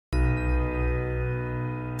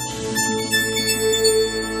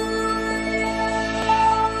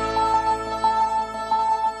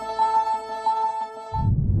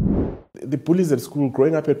bullies at school,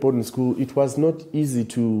 growing up at boarding school, it was not easy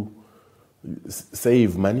to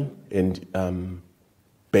save money and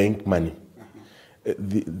bank money.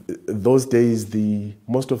 Those days,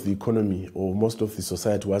 most of the economy or most of the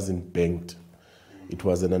society wasn't banked. It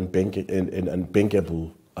was an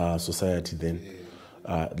unbankable society then,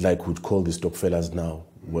 like we'd call the stockfellers now.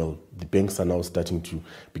 Well, the banks are now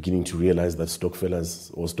beginning to realize that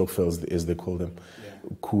stockfellers, or stockfells as they call them,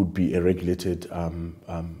 could be a regulated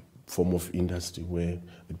form of industry where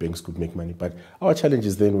the banks could make money. But our challenge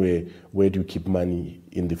is then where do you keep money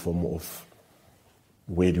in the form of,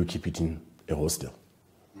 where do you keep it in a hostel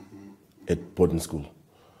at boarding school,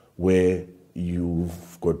 where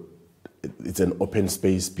you've got, it's an open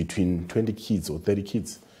space between 20 kids or 30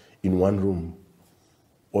 kids in one room,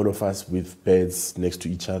 all of us with beds next to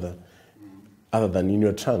each other. Other than in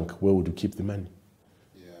your trunk, where would you keep the money?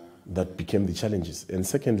 That became the challenges. And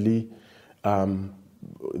secondly, the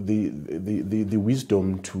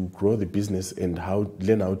wisdom to grow the business and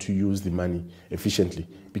learn how to use the money efficiently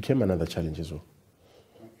became another challenge as well.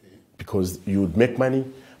 Because you would make money,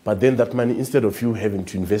 but then that money, instead of you having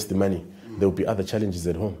to invest the money, there will be other challenges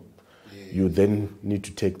at home. You then need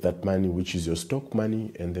to take that money, which is your stock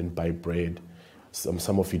money, and then buy bread.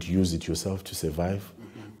 Some of it, use it yourself to survive,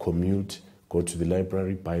 commute, go to the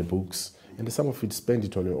library, buy books, and some of it, spend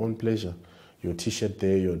it on your own pleasure. Your T-shirt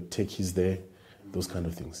there, your techies there, those kind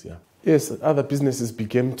of things, yeah. Yes, other businesses they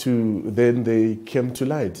came to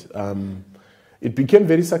light. It became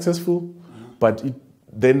very successful, but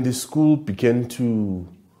then the school began to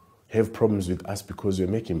have problems with us because we're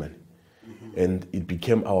making money. And it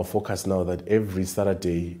became our focus now that every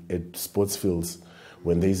Saturday at sports fields,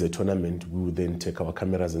 when there is a tournament, we would then take our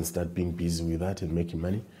cameras and start being busy with that and making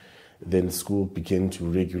money. Then school began to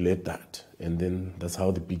regulate that. And then that's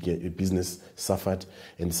how the business suffered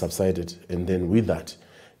and subsided. And then with that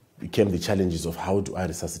became the challenges of how do I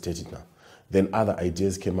resuscitate it now. Then other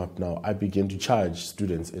ideas came up now. I began to charge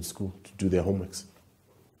students at school to do their homeworks.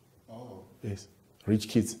 Oh. Yes, rich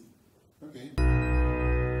kids. Okay.